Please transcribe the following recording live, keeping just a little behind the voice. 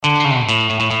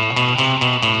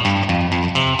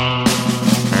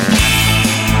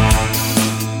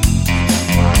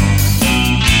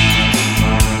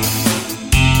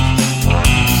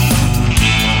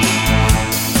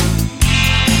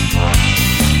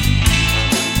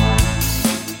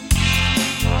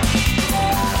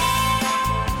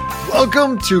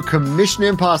Welcome to Commission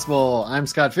Impossible. I'm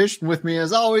Scott Fish, and with me,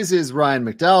 as always, is Ryan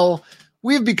McDowell.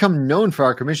 We've become known for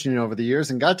our commissioning over the years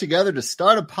and got together to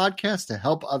start a podcast to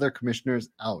help other commissioners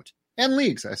out. And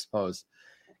leagues, I suppose.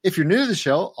 If you're new to the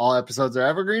show, all episodes are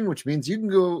evergreen, which means you can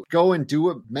go and do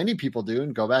what many people do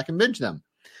and go back and binge them.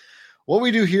 What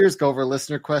we do here is go over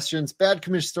listener questions, bad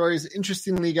commission stories,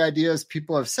 interesting league ideas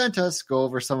people have sent us, go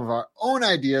over some of our own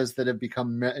ideas that have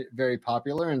become very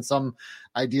popular, and some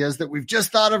ideas that we've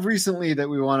just thought of recently that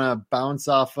we want to bounce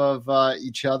off of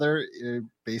each other,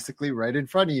 basically right in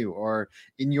front of you or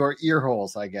in your ear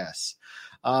holes, I guess.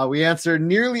 We answer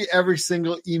nearly every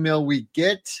single email we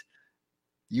get.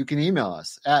 You can email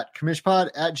us at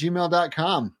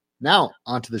commishpod@gmail.com. Now,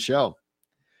 on to the show.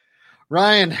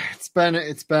 Ryan, it's been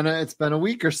a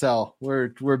week or so.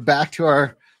 We're back to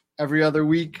our every other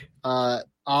week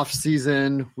off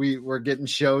season. We're getting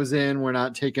shows in. We're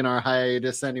not taking our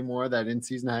hiatus anymore. That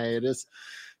in-season hiatus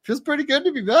feels pretty good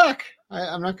to be back.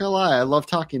 I'm not gonna lie. I love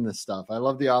talking this stuff. I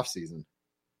love the off season.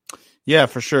 Yeah,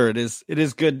 for sure. It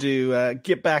is good to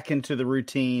get back into the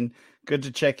routine. Good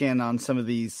to check in on some of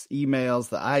these emails,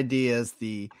 the ideas,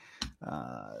 the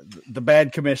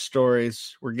bad commish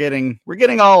stories. We're getting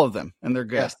all of them, and they're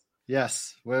good.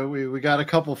 Yes. Well, we got a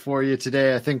couple for you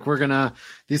today. I think we're gonna,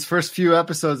 these first few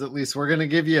episodes at least, we're gonna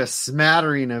give you a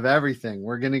smattering of everything.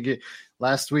 We're gonna get,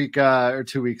 last week or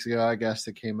 2 weeks ago, I guess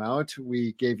it came out.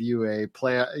 We gave you a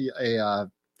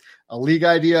league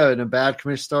idea and a bad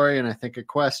commish story, and I think a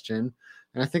question.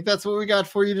 And I think that's what we got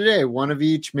for you today. One of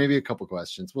each, maybe a couple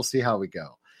questions. We'll see how we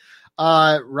go.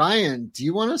 Ryan, do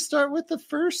you want to start with the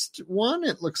first one?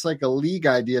 It looks like a league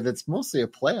idea that's mostly a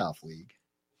playoff league.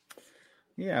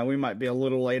 Yeah, we might be a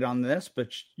little late on this, but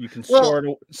you can store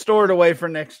it away for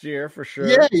next year for sure.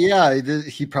 Yeah.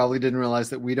 He probably didn't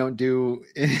realize that we don't do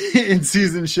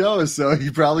in-season shows, so he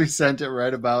probably sent it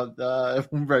right about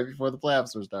right before the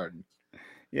playoffs were starting.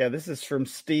 Yeah, this is from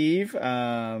Steve.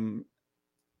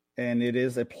 And it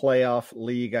is a playoff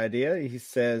league idea. He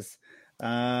says,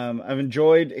 I've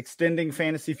enjoyed extending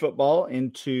fantasy football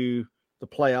into the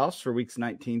playoffs for weeks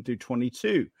 19 through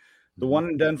 22. The one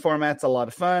and done format's a lot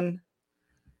of fun,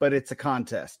 but it's a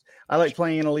contest. I like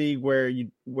playing in a league where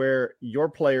your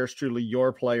player is truly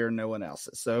your player, no one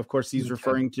else's. So, of course, he's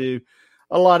referring to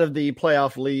a lot of the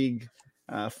playoff league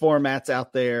formats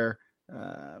out there.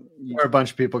 Where a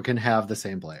bunch of people can have the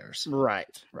same players. Right.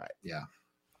 Yeah.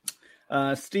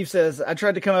 Steve says, I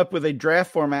tried to come up with a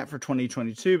draft format for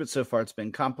 2022, but so far it's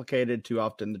been complicated. Too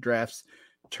often the drafts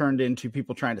turned into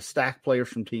people trying to stack players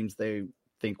from teams they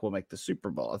think will make the Super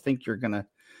Bowl. I think you're gonna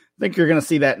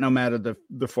see that no matter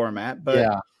the format, but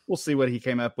yeah. We'll see what he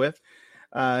came up with.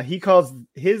 He calls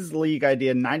his league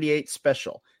idea 98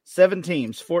 special. 7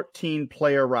 teams, 14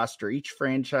 player roster. Each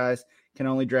franchise can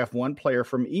only draft one player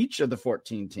from each of the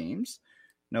 14 teams.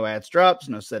 No adds, drops,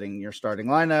 no setting your starting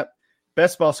lineup.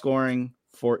 Best ball scoring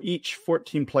for each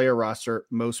 14-player roster,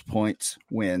 most points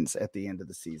wins at the end of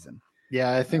the season.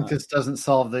 Yeah, I think this doesn't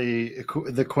solve the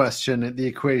question, the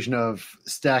equation of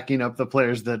stacking up the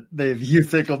players that you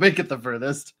think will make it the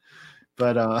furthest.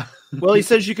 But well, he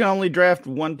says you can only draft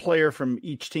one player from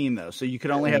each team, though, so you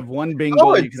could only have one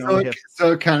bingo.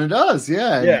 So it kind of does,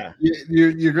 yeah. Yeah,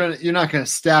 you're not gonna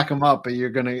stack them up, but they're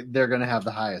gonna have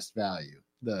the highest value.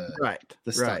 The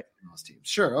stuff in those teams.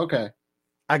 Sure, okay.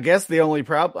 I guess the only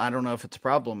problem, I don't know if it's a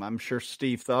problem. I'm sure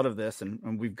Steve thought of this,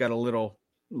 and we've got a little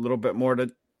bit more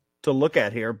to look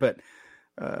at here. But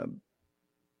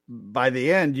by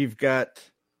the end, you've got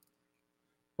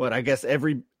what I guess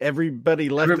everybody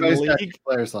left in the league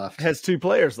has 2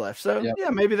 players left. So yeah,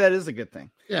 maybe that is a good thing.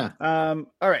 Yeah. All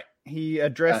right. He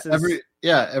addresses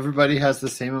everybody has the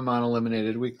same amount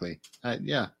eliminated weekly.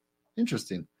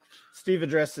 Interesting. Steve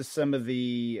addresses some of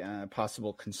the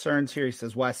possible concerns here. He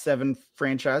says, why 7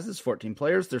 franchises, 14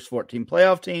 players? There's 14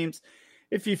 playoff teams.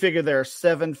 If you figure there are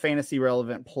 7 fantasy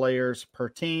relevant players per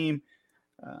team,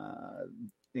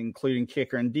 including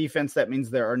kicker and defense, that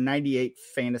means there are 98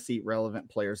 fantasy relevant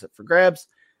players up for grabs.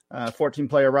 14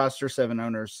 player roster, 7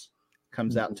 owners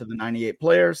comes out to the 98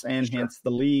 players, and hence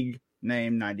the league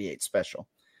name 98 special.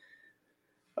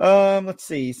 Let's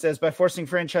see. He says, by forcing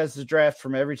franchises to draft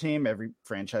from every team, every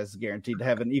franchise is guaranteed to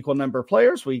have an equal number of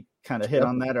players. We kind of hit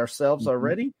on that ourselves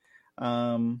already.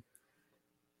 There's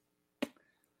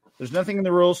nothing in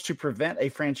the rules to prevent a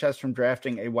franchise from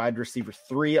drafting a wide receiver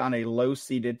 3 on a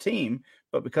low-seeded team,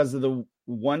 but because of the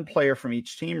one player from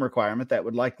each team requirement, that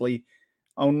would likely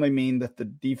only mean that the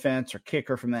defense or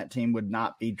kicker from that team would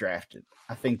not be drafted.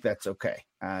 I think that's okay.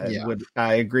 I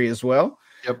agree as well.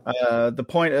 Yep. The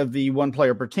point of the one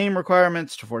player per team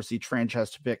requirements to force each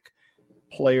franchise to pick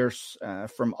players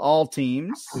from all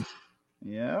teams.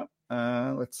 Yeah.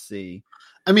 Let's see.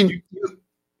 I mean,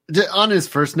 on his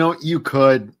first note, you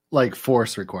could like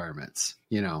force requirements.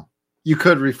 You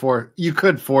could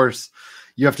force.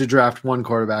 You have to draft one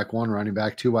quarterback, one running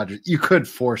back, two wide. You could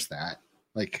force that.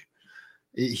 Like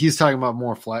he's talking about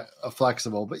more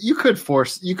flexible, but you could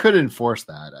enforce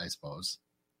that, I suppose.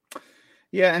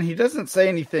 Yeah, and he doesn't say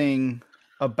anything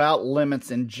about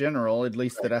limits in general, at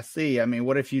least that I see. I mean,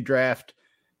 what if you draft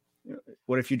 4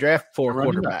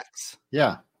 quarterbacks?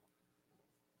 Yeah,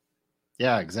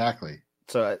 exactly.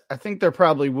 So I think there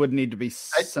probably would need to be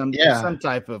some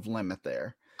type of limit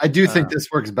there. I do think this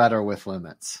works better with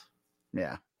limits.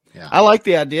 Yeah. I like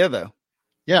the idea, though.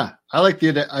 Yeah, I like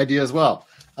the idea as well.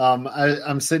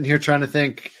 I'm sitting here trying to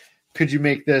think, could you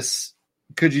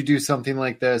do something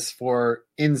like this for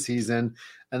in season?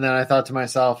 And then I thought to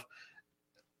myself,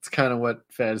 it's kind of what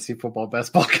fantasy football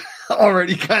best ball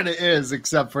already kind of is,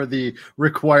 except for the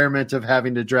requirement of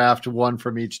having to draft one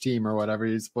from each team or whatever.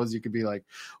 You suppose you could be like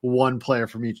one player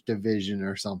from each division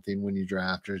or something when you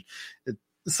draft or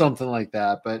something like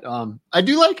that. But I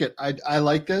do like it. I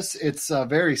like this. It's a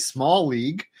very small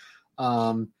league.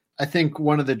 I think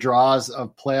one of the draws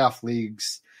of playoff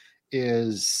leagues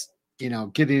is,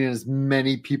 getting as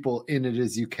many people in it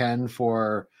as you can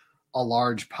for a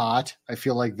large pot. I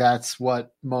feel like that's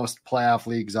what most playoff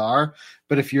leagues are.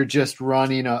 But if you're just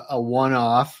running a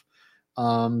one-off,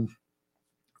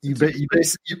 you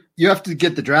have to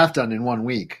get the draft done in 1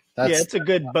 week. It's a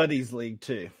good buddies league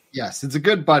too. Yes, it's a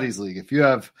good buddies league. If you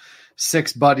have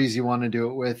 6 buddies you want to do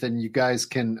it with, and you guys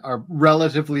are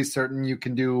relatively certain you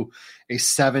can do a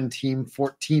 7-team,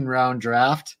 14-round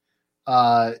draft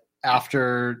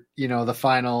after the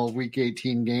final week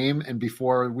 18 game and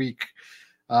before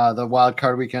the wild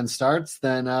card weekend starts,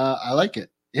 then I like it.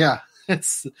 Yeah,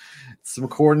 it's some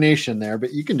coordination there,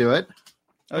 but you can do it.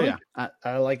 Oh yeah,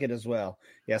 I like it as well.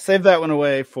 Yeah, save that one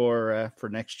away for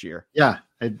next year. Yeah,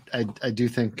 I do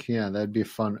think that'd be a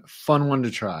fun one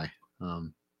to try.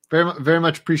 Very very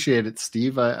much appreciate it,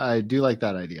 Steve. I do like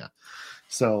that idea.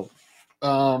 So,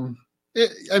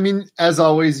 as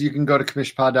always, you can go to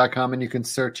commissionpod.com and you can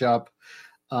search up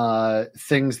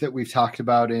things that we've talked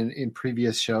about in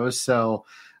previous shows. So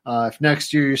if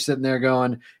next year you're sitting there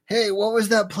going, hey, what was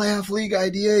that playoff league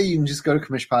idea? You can just go to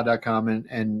commissionpod.com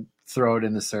and throw it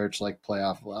in the search like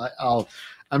playoff.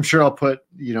 I'm sure I'll put,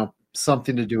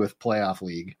 something to do with playoff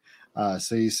league.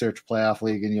 So you search playoff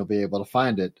league and you'll be able to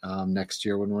find it next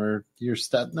year when you're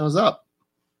setting those up.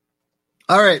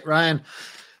 All right, Ryan,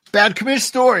 bad commish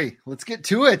story. Let's get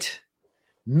to it.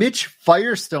 Mitch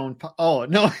Firestone. Oh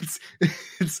no,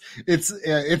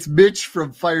 it's Mitch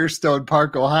from Firestone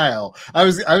Park, Ohio. I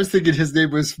was thinking his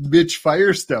name was Mitch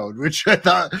Firestone, which I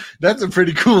thought that's a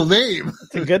pretty cool name.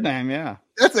 It's a good name, yeah.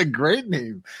 That's a great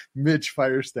name, Mitch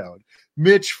Firestone.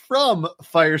 Mitch from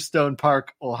Firestone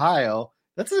Park, Ohio.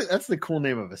 That's the cool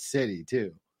name of a city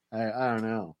too. I don't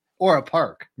know, or a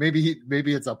park. Maybe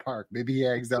it's a park. Maybe he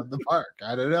hangs out in the park.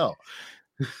 I don't know.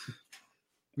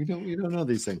 We don't know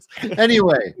these things.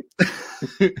 Anyway,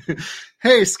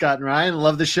 hey, Scott and Ryan,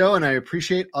 love the show, and I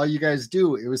appreciate all you guys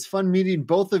do. It was fun meeting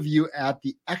both of you at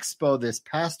the expo this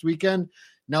past weekend.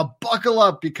 Now buckle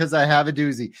up because I have a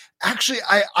doozy. Actually,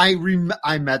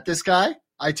 I met this guy.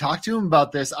 I talked to him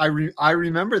about this. I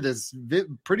remember this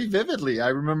pretty vividly. I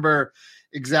remember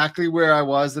exactly where I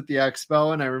was at the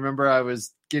expo, and I remember I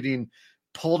was getting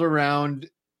pulled around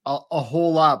a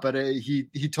whole lot, but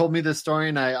he told me this story,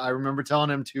 and I remember telling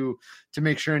him to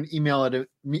make sure and email it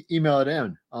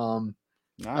in.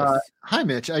 Nice. Hi,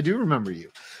 Mitch. I do remember you.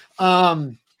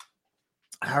 All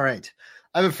right.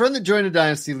 I have a friend that joined a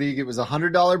Dynasty League. It was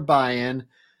 $100 buy-in,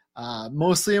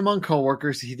 mostly among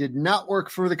coworkers. He did not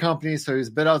work for the company, so he was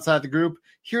a bit outside the group.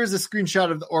 Here's a screenshot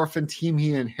of the orphan team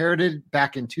he inherited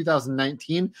back in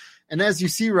 2019. And as you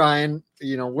see, Ryan,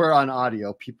 we're on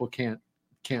audio. People can't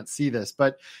see this,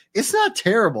 but it's not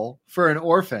terrible for an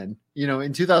orphan.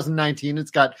 In 2019,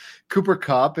 it's got Cooper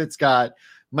Kupp, it's got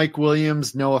Mike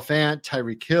Williams, Noah Fant,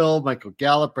 Tyreek Hill, Michael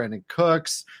Gallup, Brandon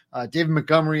Cooks, David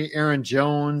Montgomery, Aaron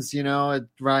Jones, Ryan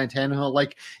Tannehill.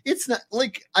 Like, it's not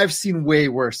like I've seen way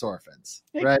worse orphans,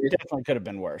 right? It definitely could have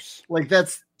been worse. Like,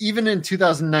 that's even in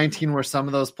 2019 where some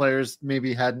of those players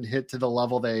maybe hadn't hit to the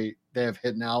level they have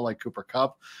hit now, like Cooper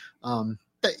Kupp.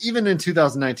 Even in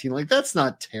 2019, like, that's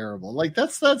not terrible. Like,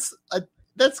 that's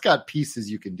got pieces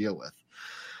you can deal with.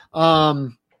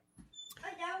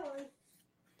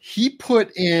 He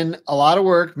put in a lot of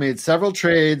work, made several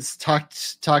trades,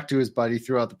 talked to his buddy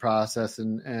throughout the process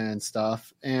and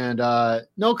stuff, and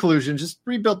no collusion. Just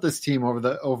rebuilt this team over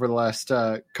the last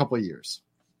couple of years.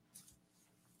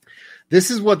 This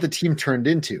is what the team turned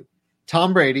into: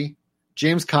 Tom Brady,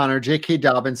 James Conner, J.K.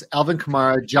 Dobbins, Alvin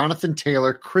Kamara, Jonathan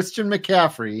Taylor, Christian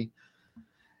McCaffrey,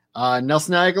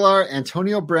 Nelson Aguilar,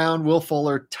 Antonio Brown, Will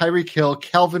Fuller, Tyreek Hill,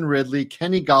 Calvin Ridley,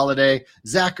 Kenny Golladay,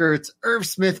 Zach Ertz, Irv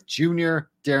Smith Jr.,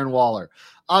 Darren Waller.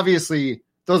 Obviously,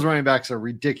 those running backs are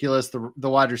ridiculous. The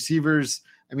wide receivers,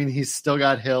 I mean, he's still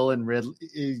got Hill and Ridley.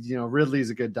 You know,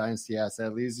 Ridley's a good dynasty asset.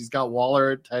 At least he's got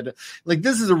Waller tied up. Like,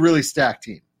 this is a really stacked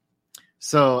team.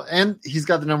 So, and he's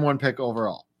got the number 1 pick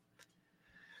overall.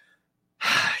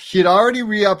 He had already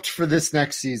re-upped for this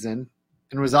next season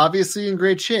and was obviously in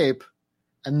great shape.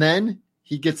 And then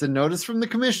he gets a notice from the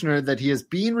commissioner that he is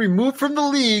being removed from the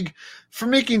league for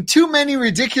making too many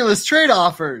ridiculous trade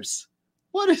offers.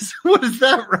 What is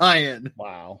that, Ryan?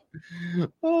 Wow.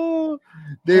 Oh,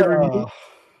 they had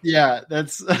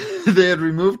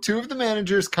removed 2 of the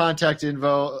manager's contact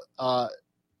info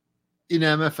in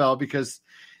MFL because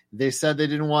they said they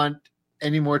didn't want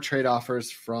any more trade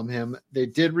offers from him. They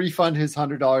did refund his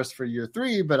 $100 for year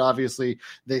 3, but obviously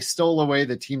they stole away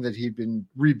the team that he'd been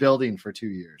rebuilding for 2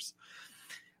 years.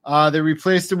 They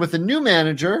replaced him with a new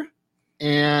manager,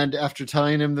 and after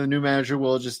telling him the new manager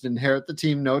will just inherit the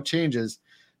team, no changes,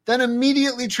 then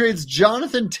immediately trades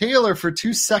Jonathan Taylor for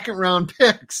 2 second-round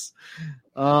picks.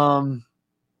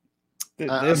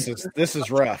 This is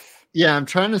rough. Yeah, I'm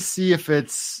trying to see if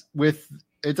it's with.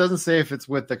 It doesn't say if it's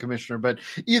with the commissioner, but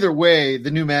either way, the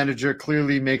new manager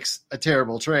clearly makes a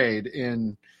terrible trade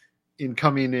in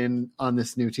coming in on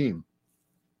this new team.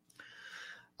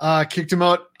 Kicked him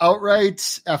out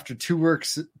outright after 2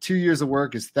 years of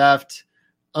work is theft,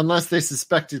 unless they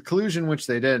suspected collusion, which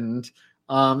they didn't.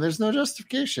 There's no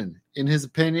justification. In his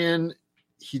opinion,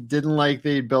 he didn't like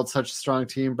they built such a strong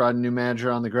team, brought a new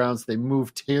manager on the ground, so they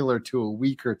moved Taylor to a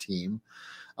weaker team.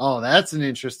 Oh, that's an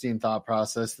interesting thought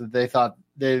process, that they thought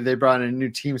they brought in a new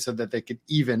team so that they could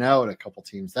even out a couple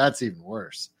teams. That's even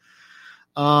worse.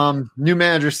 New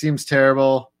manager seems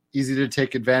terrible, easy to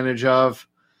take advantage of.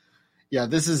 Yeah,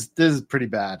 this is pretty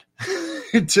bad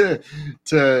to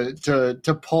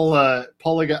pull a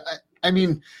guy. I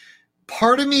mean,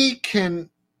 part of me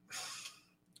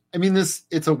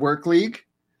it's a work league,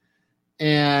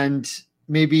 and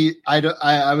maybe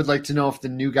I would like to know if the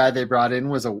new guy they brought in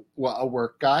was a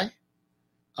work guy.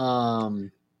 I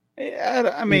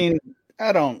mean,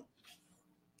 I don't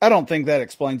think that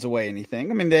explains away anything.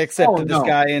 I mean, they accepted this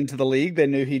guy into the league. They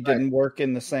knew he didn't work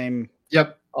in the same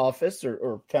office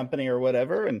or company or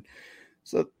whatever. And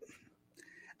so,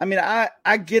 I mean,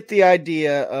 I get the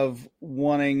idea of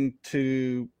wanting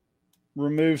to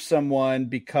remove someone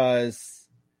because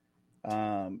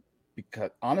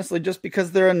honestly, just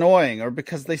because they're annoying or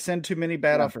because they send too many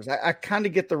bad offers. I kind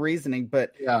of get the reasoning,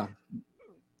 but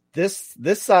this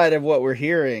side of what we're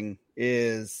hearing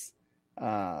is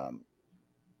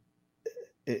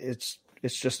it's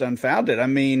just unfounded. I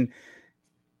mean,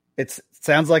 it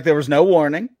sounds like there was no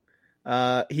warning.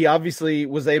 He obviously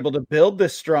was able to build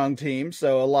this strong team.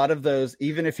 So a lot of those,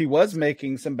 even if he was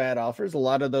making some bad offers, a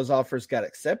lot of those offers got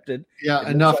accepted. Yeah.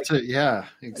 Exactly.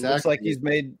 It looks like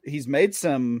he's made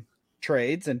some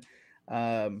trades, and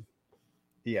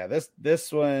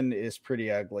this one is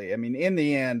pretty ugly. I mean, in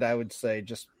the end, I would say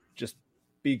just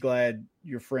be glad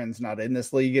your friend's not in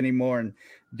this league anymore and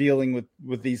dealing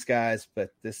with these guys.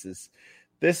 But this is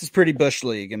pretty bush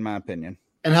league, in my opinion.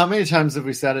 And how many times have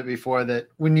we said it before that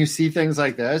when you see things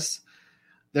like this,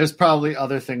 there's probably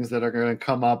other things that are going to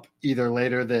come up either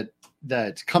later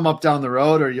that come up down the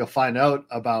road, or you'll find out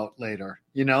about later,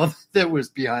 that was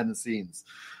behind the scenes.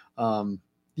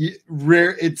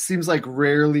 It seems like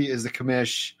rarely is the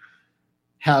commish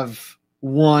have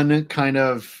one kind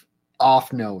of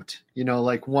off note,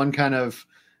 like one kind of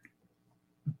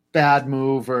bad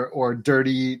move or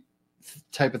dirty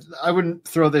type of. I wouldn't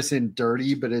throw this in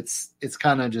dirty, but it's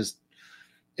kind of just,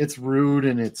 it's rude,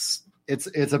 and it's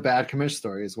a bad commish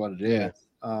story is what it is.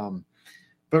 Yeah.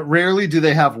 But rarely do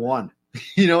they have one.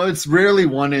 It's rarely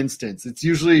one instance. It's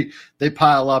usually they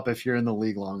pile up if you're in the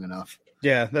league long enough.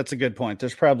 Yeah, that's a good point.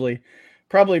 There's probably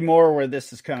more where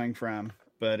this is coming from,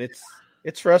 but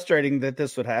it's frustrating that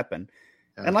this would happen.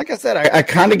 Yeah. And like I said, I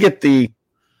kind of get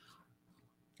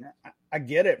I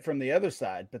get it from the other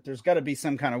side, but there's got to be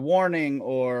some kind of warning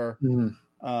or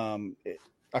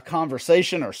a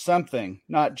conversation or something,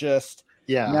 not just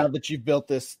now that you've built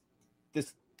this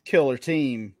killer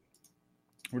team,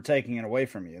 we're taking it away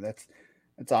from you. That's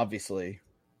obviously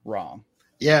wrong.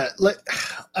 Yeah,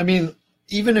 I mean,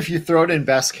 even if you throw it in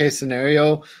best case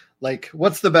scenario, like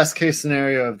what's the best case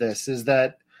scenario of this is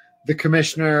that the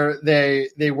commissioner,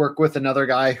 they work with another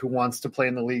guy who wants to play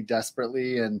in the league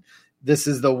desperately, and this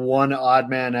is the one odd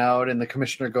man out, and the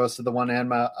commissioner goes to the one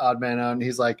odd man out, and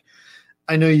he's like,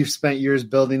 I know you've spent years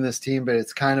building this team, but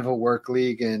it's kind of a work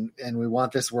league, and we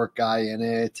want this work guy in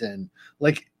it. And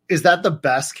like, is that the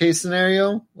best case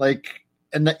scenario? Like,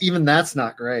 and even that's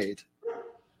not great.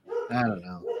 I don't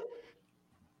know.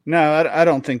 No, I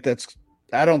don't think that's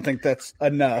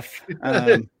enough.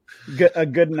 A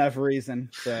good enough reason.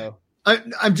 So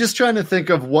I'm just trying to think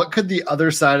of what could the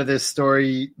other side of this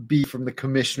story be from the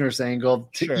commissioner's angle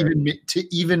to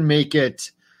even make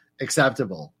it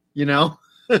acceptable. You know?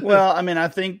 Well, I mean, I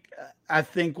think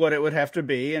what it would have to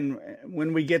be, and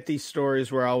when we get these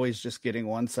stories, we're always just getting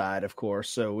one side, of course.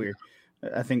 So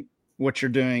I think what you're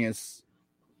doing is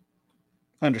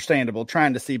understandable,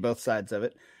 trying to see both sides of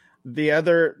it. The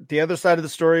other side of the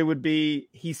story would be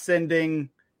he's sending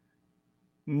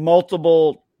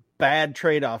multiple bad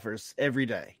trade offers every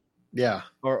day. Yeah.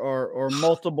 Or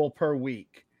multiple per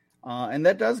week. And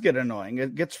that does get annoying.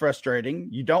 It gets frustrating.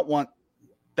 You don't want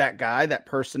that guy, that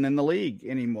person in the league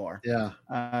anymore. Yeah.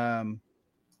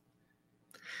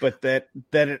 But that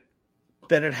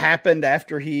it happened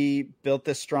after he built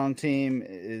this strong team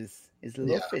is a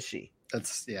little fishy.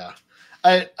 That's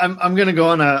I'm going to go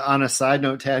on a side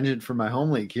note tangent for my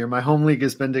home league here. My home league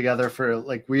has been together for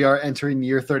like, we are entering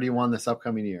year 31 this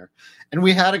upcoming year. And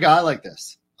we had a guy like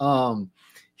this.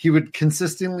 He would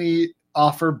consistently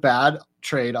offer bad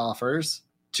trade offers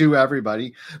to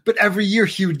everybody, but every year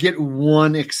he would get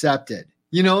one accepted,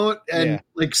 you know? And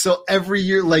like, so every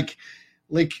year, like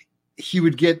he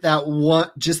would get that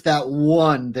one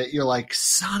that you're like,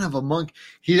 son of a monk.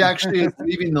 He actually is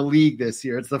leaving the league this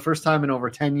year. It's the first time in over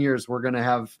 10 years we're going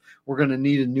to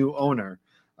need a new owner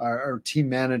or team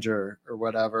manager or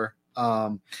whatever.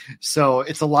 So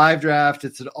it's a live draft.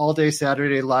 It's an all-day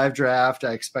Saturday live draft.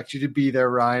 I expect you to be there,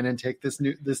 Ryan, and take this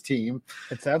team.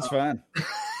 It sounds fun.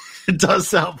 It does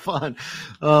sound fun.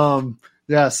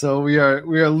 Yeah, so we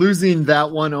are losing that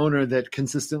one owner that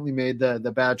consistently made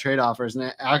the bad trade offers,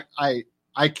 and I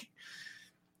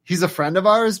he's a friend of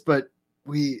ours, but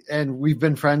we've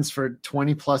been friends for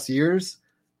 20 plus years,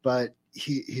 but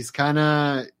he's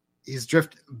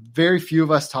drifted. Very few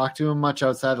of us talk to him much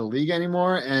outside of the league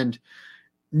anymore, and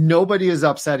nobody is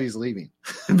upset he's leaving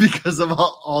because of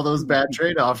all those bad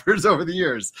trade offers over the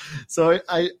years. So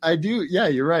I do. Yeah,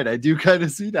 you're right. I do kind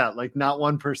of see that. Like, not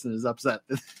one person is upset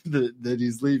that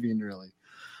he's leaving, really.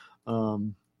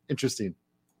 Interesting.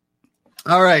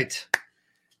 All right.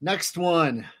 Next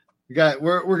one.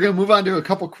 We're going to move on to a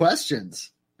couple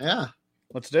questions. Yeah.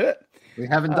 Let's do it. We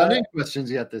haven't done any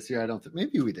questions yet this year. I don't think.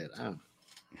 Maybe we did. I don't know.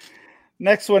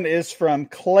 Next one is from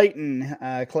Clayton.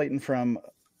 Clayton from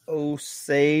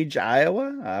Osage,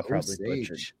 Iowa.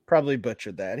 Probably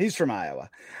butchered that. He's from Iowa.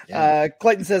 Yeah.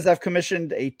 Clayton says, I've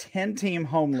commissioned a 10-team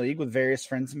home league with various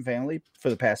friends and family for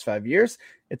the past 5 years.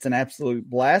 It's an absolute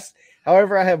blast.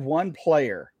 However, I have one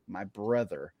player, my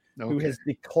brother, who has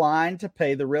declined to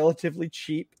pay the relatively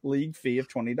cheap league fee of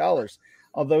 $20,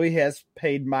 although he has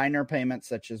paid minor payments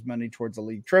such as money towards a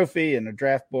league trophy and a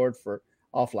draft board for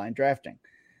offline drafting.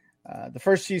 The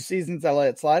first few seasons I let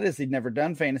it slide as he'd never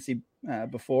done fantasy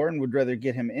before and would rather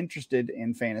get him interested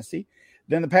in fantasy.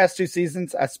 Then the past 2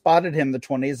 seasons, I spotted him the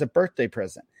 20 as a birthday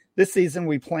present. This season,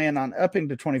 we plan on upping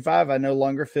to 25. I no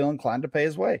longer feel inclined to pay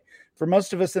his way. For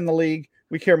most of us in the league,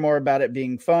 we care more about it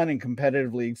being fun and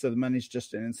competitive league, so the money's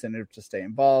just an incentive to stay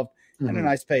involved and a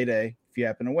nice payday if you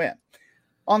happen to win.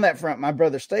 On that front, my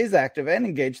brother stays active and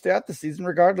engaged throughout the season,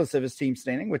 regardless of his team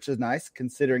standing, which is nice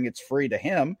considering it's free to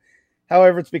him.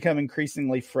 However, it's become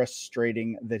increasingly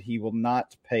frustrating that he will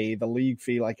not pay the league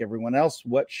fee like everyone else.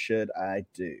 What should I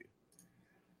do?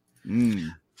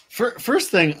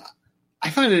 First thing, I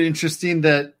find it interesting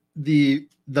that the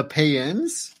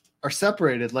pay-ins are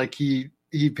separated. Like he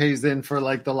pays in for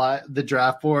like the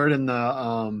draft board and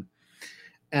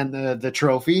the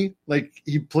trophy. Like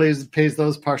he pays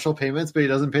those partial payments, but he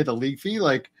doesn't pay the league fee.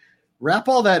 Like, wrap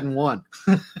all that in one.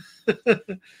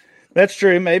 That's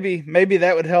true. Maybe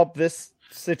that would help this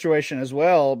situation as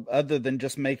well, other than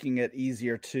just making it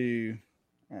easier to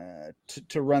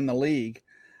run the league.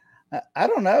 I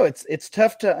don't know. It's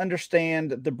tough to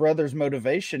understand the brother's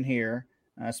motivation here,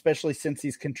 especially since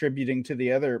he's contributing to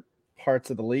the other parts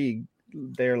of the league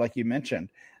there, like you mentioned.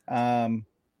 I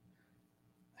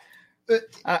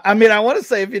mean, I want to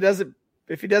say if he doesn't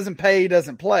pay, he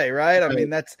doesn't play, right? I mean,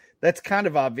 that's kind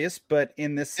of obvious, but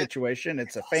in this situation,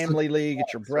 it's a family league.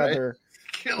 It's your brother.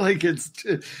 Like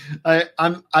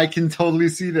I can totally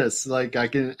see this. Like I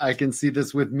can see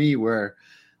this with me where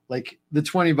like the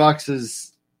 $20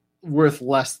 is worth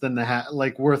less than the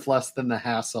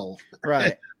hassle.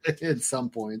 Right. At some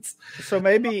points. So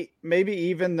maybe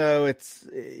even though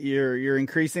you're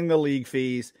increasing the league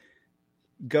fees,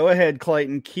 go ahead,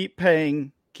 Clayton, keep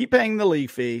paying keep paying the league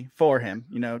fee for him,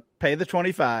 pay the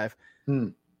 25,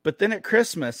 but then at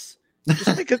Christmas,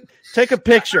 just take a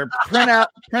picture, print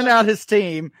out his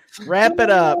team, wrap it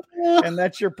up, and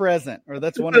that's your present, or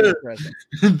that's one of your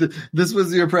presents. This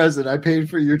was your present. I paid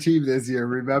for your team this year,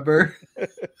 remember?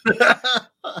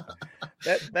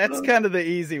 That's kind of the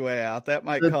easy way out. That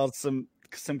might cause some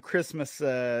Christmas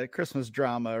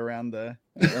drama around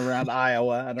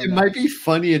Iowa. I don't know. It might be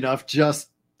funny enough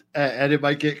and it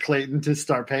might get Clayton to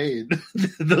start paying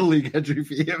the league entry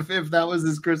fee if that was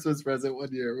his Christmas present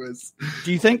one year.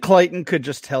 Do you think Clayton could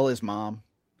just tell his mom?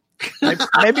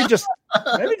 Maybe just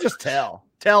tell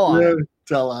on him.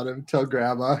 Tell on him. Tell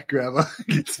grandma. Grandma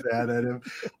gets mad at him.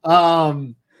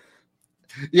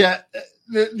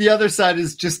 The other side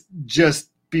is just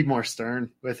be more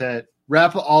stern with it.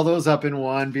 Wrap all those up in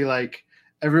one. Be like,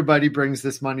 everybody brings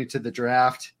this money to the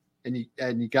draft, and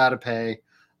you got to pay.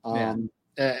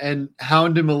 And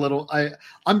hound him a little.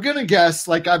 I'm gonna guess,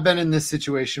 like, I've been in this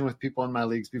situation with people in my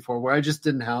leagues before where I just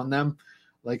didn't hound them.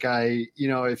 Like,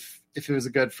 if it was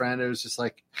a good friend, it was just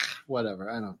like, whatever.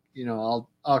 I don't,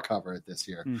 I'll cover it this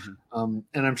year. Mm-hmm.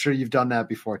 And I'm sure you've done that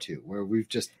before too, where we've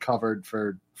just covered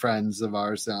for friends of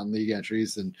ours on league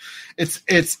entries, and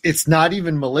it's not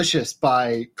even malicious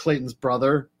by Clayton's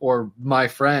brother or my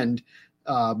friends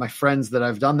that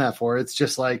I've done that for. It's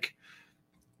just like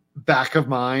back of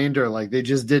mind, or like they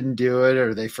just didn't do it,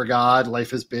 or they forgot,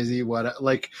 life is busy,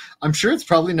 I'm sure it's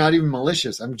probably not even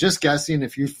malicious. I'm just guessing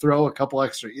if you throw a couple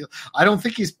extra, I don't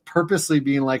think he's purposely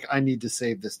being like, I need to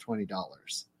save this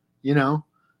 $20.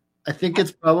 I think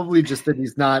it's probably just that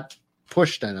he's not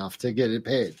pushed enough to get it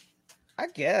paid. I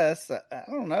guess. I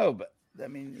don't know, but I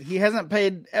mean, he hasn't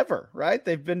paid ever, right?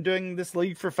 They've been doing this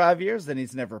league for 5 years and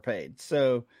he's never paid.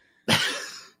 So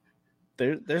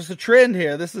there's a trend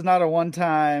here. This is not a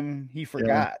one-time he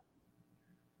forgot.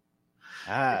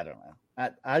 I don't know.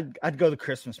 I'd go the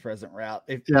Christmas present route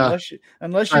unless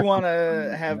you want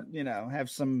to have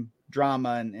some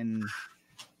drama and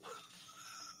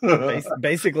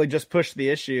basically just push the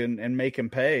issue and make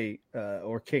him pay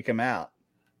or kick him out.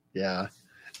 Yeah,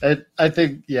 I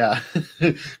think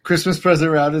Christmas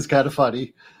present route is kind of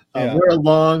funny. We're a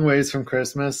long ways from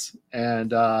Christmas,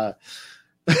 and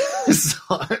so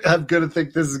I'm gonna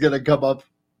think this is gonna come up.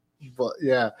 But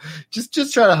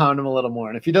just try to hound him a little more,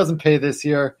 and if he doesn't pay this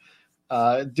year,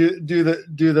 do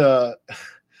the.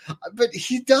 But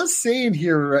he does say in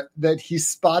here that he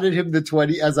spotted him the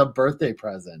 20 as a birthday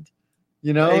present.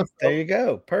 There you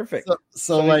go, perfect.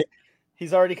 So like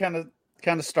he's already kind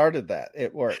of started that.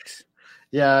 It works.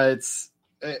 Yeah,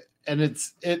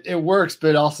 it works, but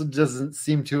it also doesn't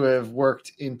seem to have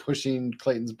worked in pushing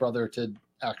Clayton's brother to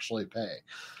actually pay.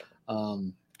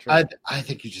 I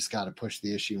think you just got to push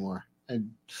the issue more.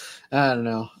 And I don't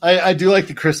know. I do like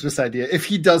the Christmas idea. If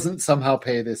he doesn't somehow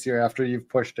pay this year after you've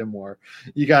pushed him more,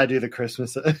 you got to do the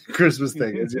Christmas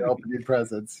thing as you open your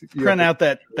presents. Print out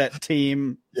that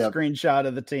team screenshot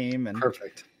of the team. And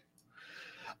perfect.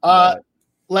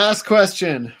 Last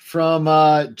question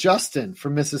from Justin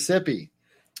from Mississippi.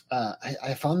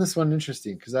 I found this one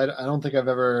interesting because I don't think I've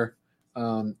ever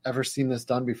seen this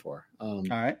done before. All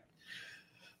right.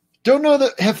 Don't know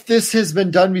that if this has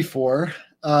been done before,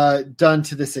 done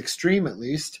to this extreme at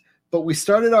least, but we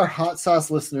started our Hot Sauce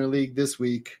Listener League this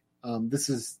week. This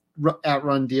is at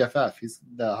Run DFF. He's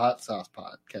the Hot Sauce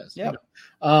podcast. Yeah.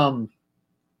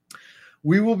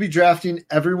 We will be drafting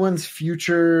everyone's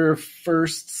future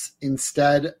firsts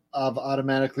instead of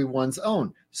automatically one's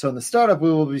own. So in the startup,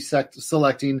 we will be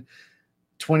selecting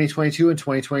 2022 and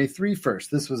 2023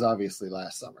 first. This was obviously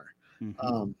last summer.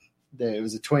 Mm-hmm. It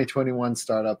was a 2021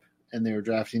 startup, and they were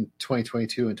drafting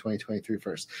 2022 and 2023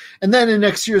 first. And then in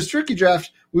next year's rookie draft,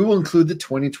 we will include the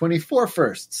 2024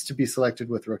 firsts to be selected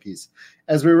with rookies.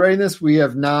 As we're writing this, we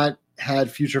have not had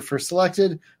future first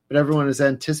selected, but everyone is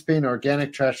anticipating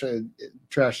organic trash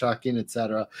talking,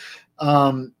 etc.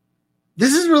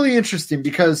 This is really interesting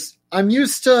because I'm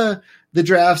used to the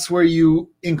drafts where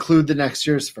you include the next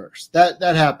year's first. That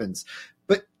happens.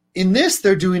 But in this,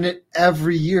 they're doing it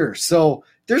every year. So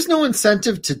there's no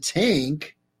incentive to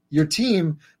tank your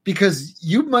team because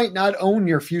you might not own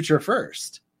your future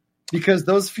first because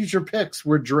those future picks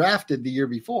were drafted the year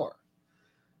before.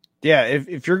 Yeah,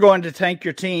 if you're going to tank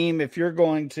your team, if you're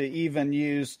going to even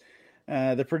use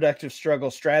the productive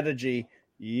struggle strategy,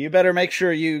 you better make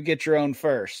sure you get your own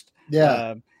first.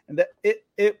 Yeah, and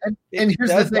here's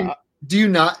the thing: do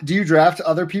you draft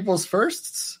other people's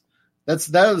firsts?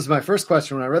 That was my first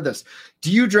question when I read this.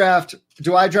 Do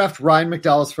I draft Ryan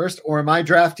McDowell's first, or am I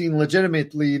drafting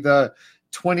legitimately the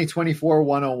 2024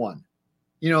 101?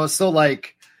 So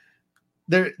like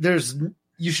there's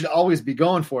you should always be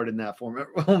going for it in that format.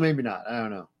 Well, maybe not. I don't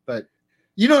know. But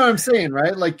you know what I'm saying,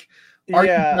 right? Like, are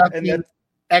you drafting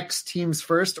X teams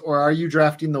first, or are you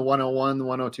drafting the 101, the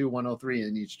 102, 103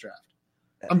 in each draft?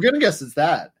 I'm going to guess it's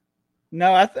that.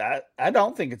 No, I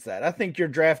don't think it's that. I think you're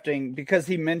drafting because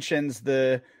he mentions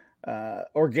the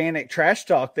organic trash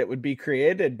talk that would be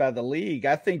created by the league.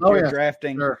 I think you're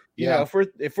drafting, sure. You know,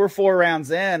 if we're 4 rounds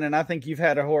in and I think you've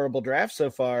had a horrible draft so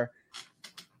far,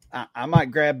 I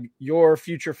might grab your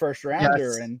future first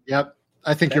rounder. Yes. Yep.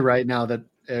 I think you're right now that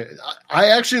I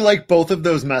actually like both of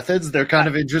those methods. They're kind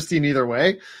of interesting either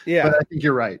way. Yeah. But I think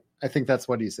you're right. I think that's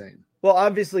what he's saying. Well,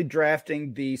 obviously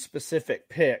drafting the specific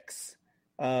picks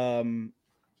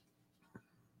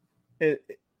it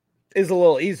is a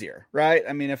little easier, right?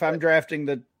 I mean, if I'm drafting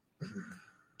the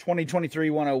 2023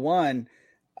 101,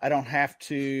 I don't have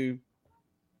to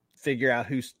figure out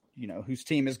whose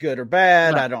team is good or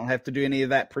bad. Right. I don't have to do any of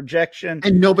that projection.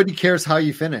 And nobody cares how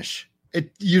you finish.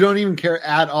 You don't even care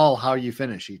at all how you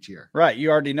finish each year. Right. You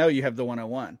already know you have the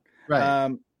 101.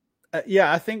 Right.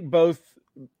 I think both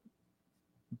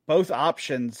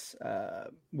options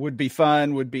would be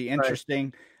fun, would be interesting.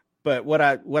 Right. But what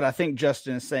I think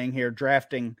Justin is saying here,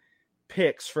 drafting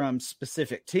picks from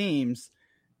specific teams,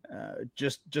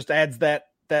 just adds that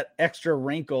extra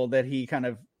wrinkle that he kind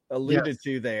of alluded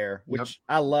to there, which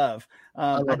I love.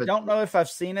 I don't know if I've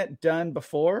seen it done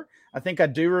before. I think I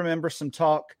do remember some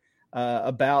talk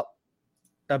about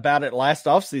it last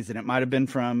offseason. It might have been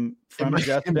from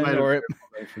Justin or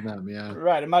from them, yeah.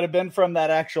 Right. It might have been from that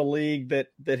actual league that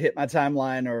hit my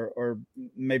timeline or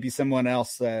maybe someone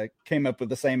else came up with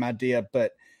the same idea,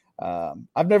 but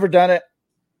I've never done it,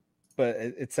 but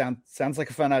it sounds like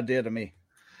a fun idea to me.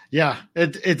 Yeah,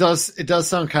 it does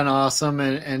sound kind of awesome.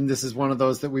 And this is one of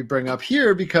those that we bring up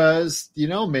here because,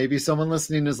 maybe someone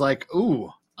listening is like,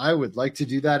 ooh, I would like to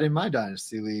do that in my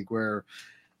dynasty league where,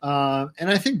 and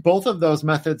I think both of those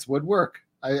methods would work.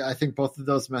 I think both of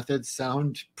those methods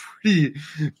sound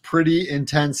pretty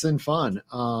intense and fun.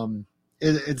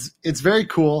 It's very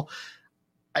cool.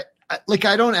 I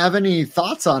don't have any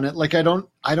thoughts on it. Like, I don't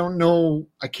know.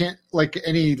 I can't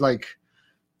any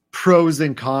pros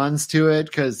and cons to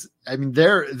it. Cause I mean,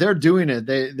 they're doing it.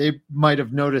 They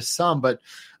might've noticed some, but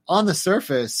on the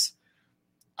surface,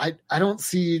 I don't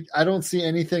see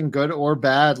anything good or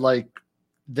bad.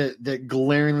 That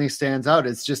glaringly stands out.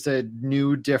 It's just a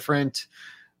new, different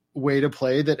way to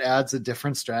play that adds a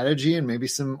different strategy and maybe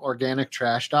some organic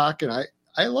trash talk. And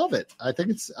I love it. I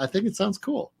think it sounds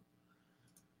cool.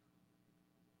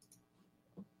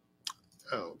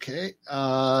 Okay.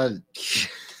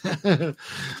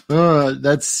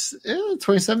 That's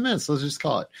 27 minutes. Let's just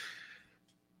call it.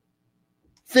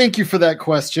 Thank you for that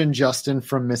question, Justin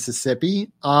from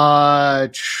Mississippi.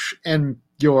 And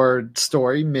your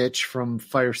story, Mitch from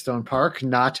Firestone Park,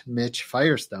 not Mitch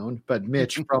Firestone, but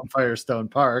Mitch from Firestone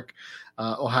Park,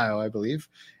 Ohio, I believe.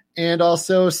 And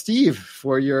also Steve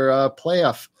for your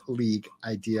playoff league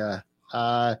idea.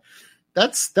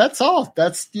 That's all.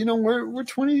 That's, we're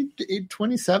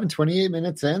 28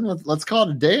 minutes in. Let's call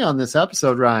it a day on this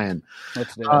episode, Ryan.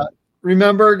 Let's do it.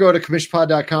 Remember, go to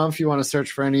commissionpod.com if you want to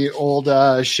search for any old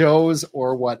shows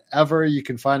or whatever. You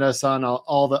can find us on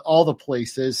all the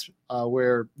places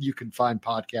where you can find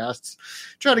podcasts.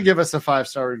 Try to give us a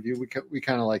 5-star review. We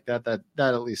kind of like that. That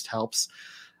at least helps.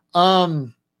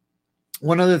 One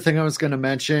other thing I was going to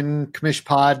mention,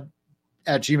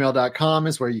 commissionpod@gmail.com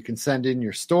is where you can send in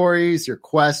your stories, your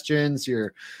questions,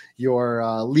 your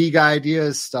league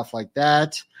ideas, stuff like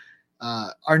that.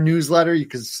 Our newsletter, you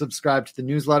can subscribe to the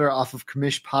newsletter off of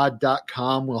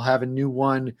commissionpod.com. We'll have a new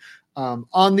one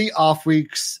on the off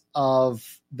weeks of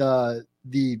the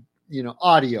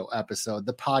audio episode,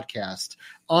 the podcast.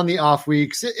 On the off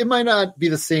weeks, it might not be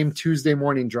the same Tuesday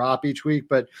morning drop each week,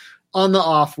 but on the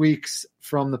off weeks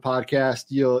from the podcast,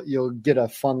 you'll get a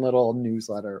fun little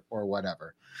newsletter or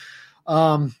whatever.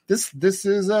 This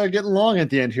is getting long at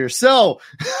the end here. So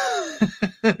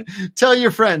tell your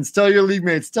friends, tell your league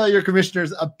mates, tell your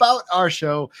commissioners about our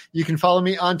show. You can follow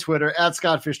me on Twitter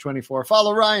 @ScottFish24.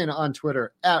 Follow Ryan on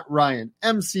Twitter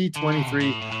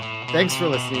 @RyanMC23. Thanks for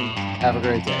listening. Have a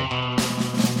great day.